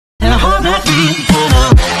Hi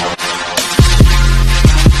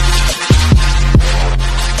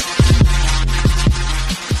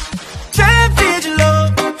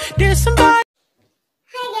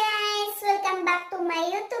guys! Welcome back to my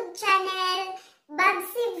YouTube channel,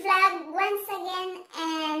 Babsy Vlog once again.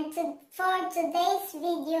 And for today's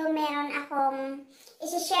video, meron akong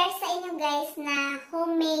isi-share sa inyo guys na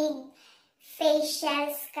homemade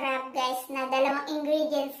facial scrub guys, na dalawang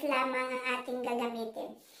ingredients lamang ang ating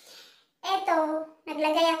gagamitin. Ito,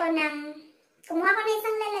 kumuha ko ng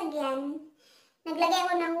isang lalagyan, naglagay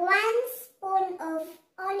ako ng 1 spoon of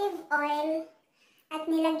olive oil, at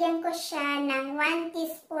nilagyan ko siya ng 1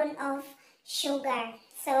 teaspoon of sugar.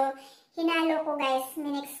 So, hinalo ko guys,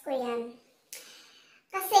 minix ko yan.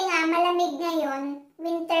 Kasi nga, malamig ngayon,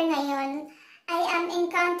 winter ngayon, I am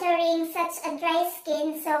encountering such a dry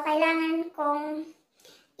skin. So, kailangan kong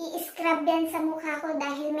i-scrub yan sa mukha ko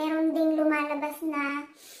dahil meron ding lumalabas na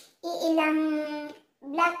iilang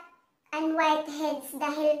black and white heads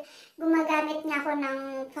dahil gumagamit nga ako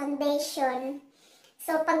ng foundation.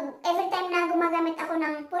 So, every time na gumagamit ako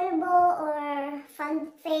ng pulbo or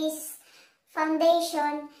face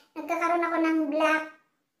foundation, nagkakaroon ako ng black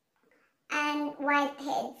and white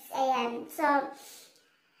heads. Ayan. So,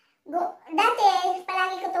 dati,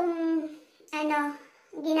 palagi ko itong,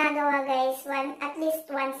 ginagawa guys, at least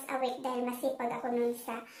once a week dahil masipag ako nun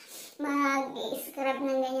sa mag-scrub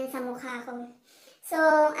ng ganyan sa mukha ko. So,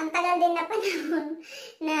 ang tagal din na panahon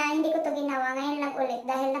na hindi ko to ginawa. Ngayon lang ulit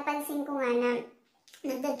dahil napansin ko nga na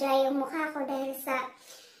nagda-dry yung mukha ko dahil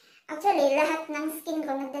actually, lahat ng skin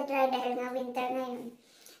ko nagda-dry dahil nga winter ngayon.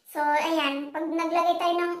 So, ayan, pag naglagay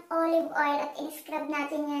tayo ng olive oil at in-scrub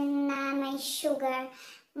natin yan na may sugar,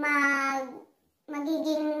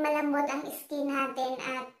 magiging malambot ang skin natin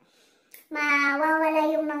at mawawala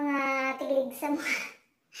yung mga tiglig sa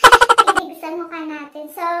mukha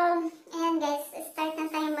natin. So, ayan guys, start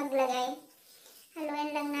na tayo maglagay.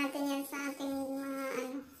 Haluin lang natin yan sa ating mga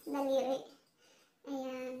daliri.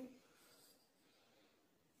 Ayan.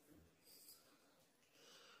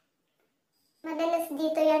 Madalas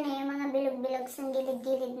dito yan yung mga bilog-bilog sa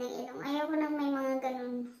gilid-gilid ng ilong. Ayoko nang may mga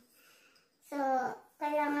ganun. So,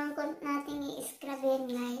 kailangan ko natin i-scrub yan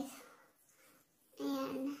guys.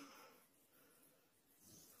 Ayan.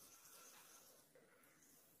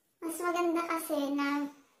 Mas maganda kasi na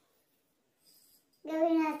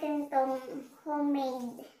gawin natin tong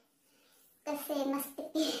homemade. Kasi mas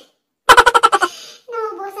tipid.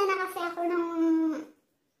 Naubusan na kasi ako ng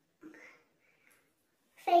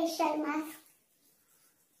facial mask.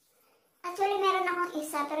 Actually, meron akong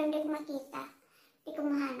isa pero hindi ko makita. Hindi ko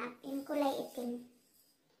mahanap. Yung kulay itim.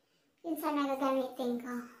 Yun sana gagamitin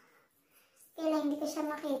ko. Kaya hindi ko siya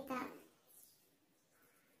makita.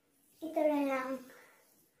 Ito na lang.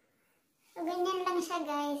 So, ganyan lang siya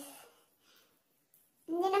guys.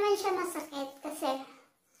 Hindi naman siya masakit kasi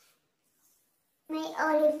may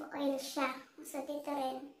olive oil siya. So, dito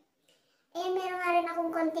rin. Meron nga rin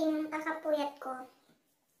akong konting kakapuyat ko.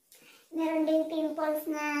 Meron ding pimples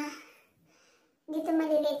na dito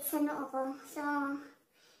maliliit sa noo ko. So,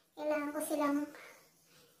 kailangan ko silang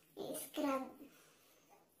i-scrub.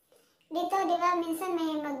 Dito, di ba, minsan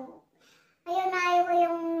may ayaw ko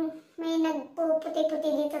yung may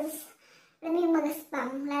nagpuputi-puti dito. Alam mo yung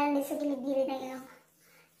magaspang, lalo din sa gilid-gilid na ilong.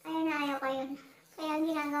 Ayaw ko yun. Kaya ang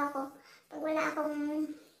ginagawa ko, pag wala akong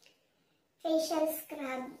facial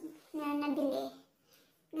scrub na nabili,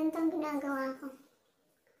 ganito ang ginagawa ko.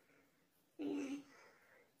 Ayan.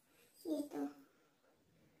 Dito.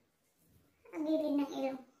 Ang gilid ng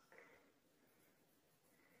ilong.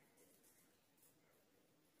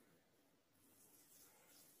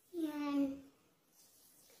 Ayan.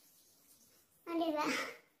 O, diba?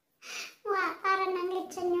 Para nang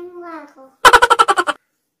litsan yung mukha ko.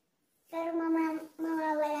 Pero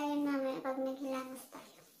mawawala yun mamaya pag naghilamos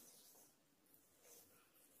tayo.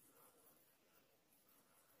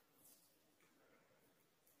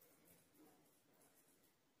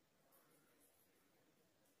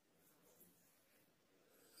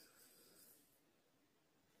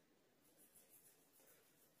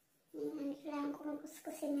 Kailangan ko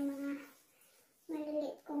magkuskusin yung mga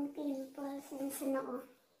maliliit kong pimples dun sa noo.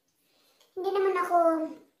 Hindi naman ako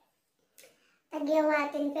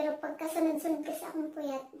tagyawatin, pero pagkasunod-sunod kasi akong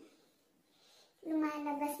puyat,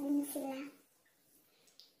 lumalabas din sila.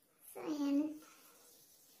 So, ayan.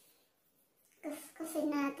 Kuskusin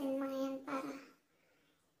natin mga yan para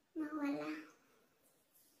mawala.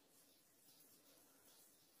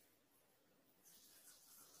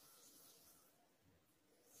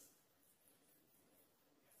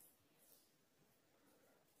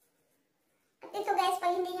 At ito guys,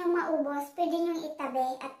 pag hindi nyo maubos, pwede nyo itabi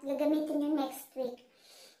at gagamitin nyo next week.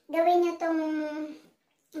 Gawin nyo tong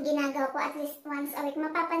ginagawa ko at least once a week.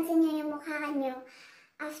 Mapapansin nyo yung mukha nyo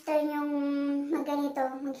after nyong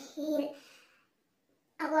magganito, mag-heal.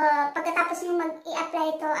 Pagkatapos nyo mag-i-apply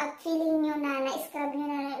ito at feeling nyo na na-scrub nyo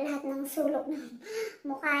na lahat ng sulok ng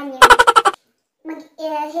mukha nyo,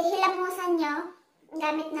 hihilamusan nyo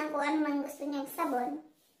gamit ng kung ano man gusto nyo sabon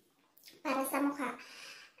para sa mukha.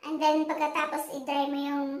 And then, pagkatapos i-dry mo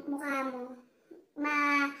yung mukha mo,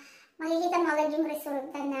 makikita mo agad yung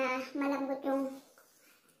resulta na malambot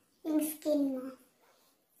yung skin mo.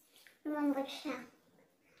 Lumambot siya.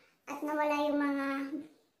 At nawala yung mga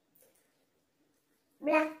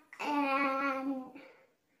black and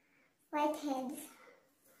whiteheads.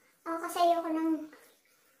 Ako kasi ayoko ng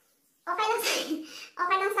okay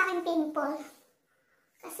lang sa akin pimple.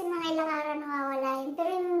 Kasi mga ilang araw nawawala yun. Pero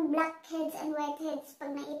yung blackheads and whiteheads,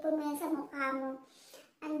 pag naipon mo yan sa mukha mo,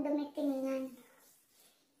 ang dumitingnan.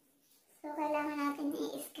 So, kailangan natin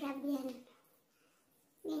i-scrub yan.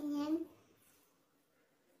 Ganyan.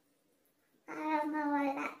 Para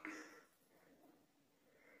mawala.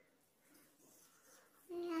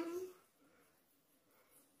 Ayan.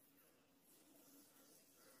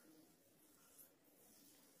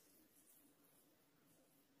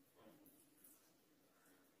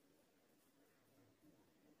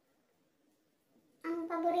 Ang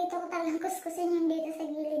paborito ko talagang kuskusin yung dito sa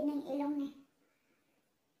gilid ng ilong eh.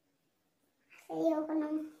 Kasi ayoko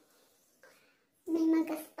nang may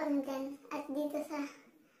magaspang dyan. At dito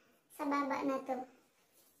sa baba na to.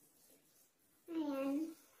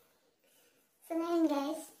 Ayan. So ngayon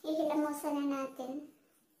guys, ihilamusan na natin.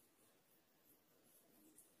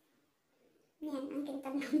 Ayan, ang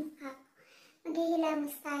kintab ng mukha ko.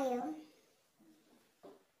 Maghihilamos tayo.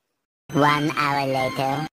 1 hour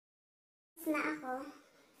later. Na ako.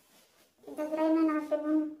 Itagray na natin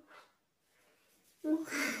yung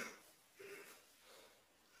mukha.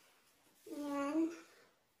 Ayan.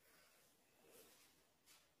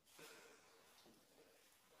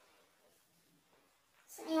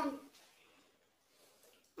 So, ayan.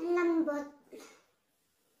 Ang lambot.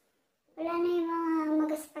 Wala na yung mga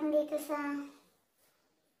magaspang dito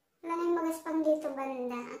wala na yung magaspang dito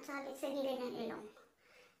banda at sa gilid ng ilong.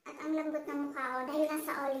 At ang lambot ng mukha ko dahil lang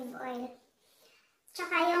sa olive oil.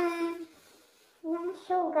 Tsaka yung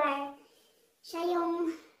sugar, siya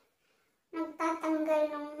yung nagtatanggal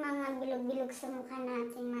ng mga bilog-bilog sa mukha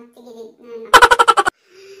natin, matigilid na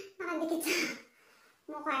nakadikit sa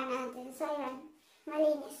mukha natin. So, ayan,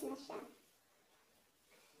 malinis na siya.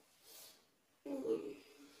 Ayan.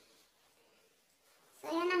 So,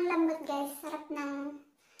 ayan ang lambot guys, sarap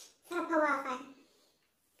hawakan.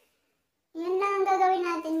 Yun lang ang gagawin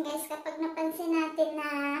natin guys kapag napansin natin na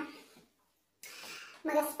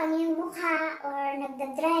magaspang yung mukha or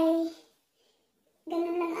nagda-dry.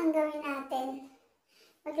 Ganun lang ang gawin natin.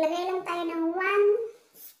 Maglagay lang tayo ng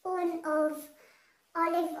 1 spoon of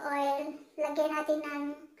olive oil. Lagyan natin ng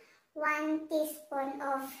 1 teaspoon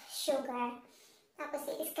of sugar. Tapos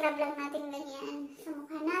i-scrub lang natin ganyan sa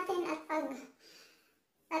mukha natin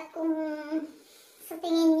at kung sa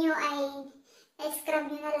tingin nyo ay i-scrub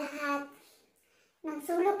nyo na lahat ng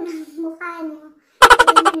sulok ng mukha nyo,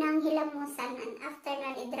 pwede nyo nang hilamusan and after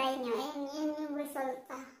na i-dry nyo, ayan yung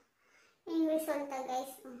resulta. Yung resulta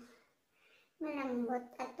guys, malambot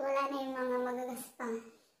at wala na yung mga magagaspang.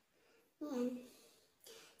 Ayan.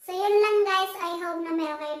 So yun lang guys, I hope na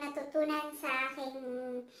meron kayo natutunan sa aking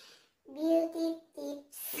beauty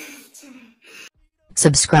tips.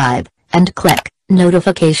 Subscribe and click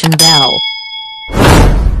notification bell.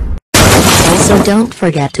 Also don't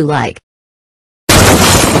forget to like,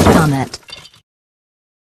 comment,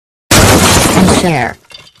 and share.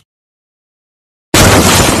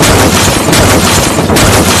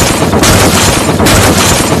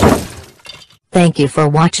 Thank you for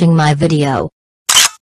watching my video.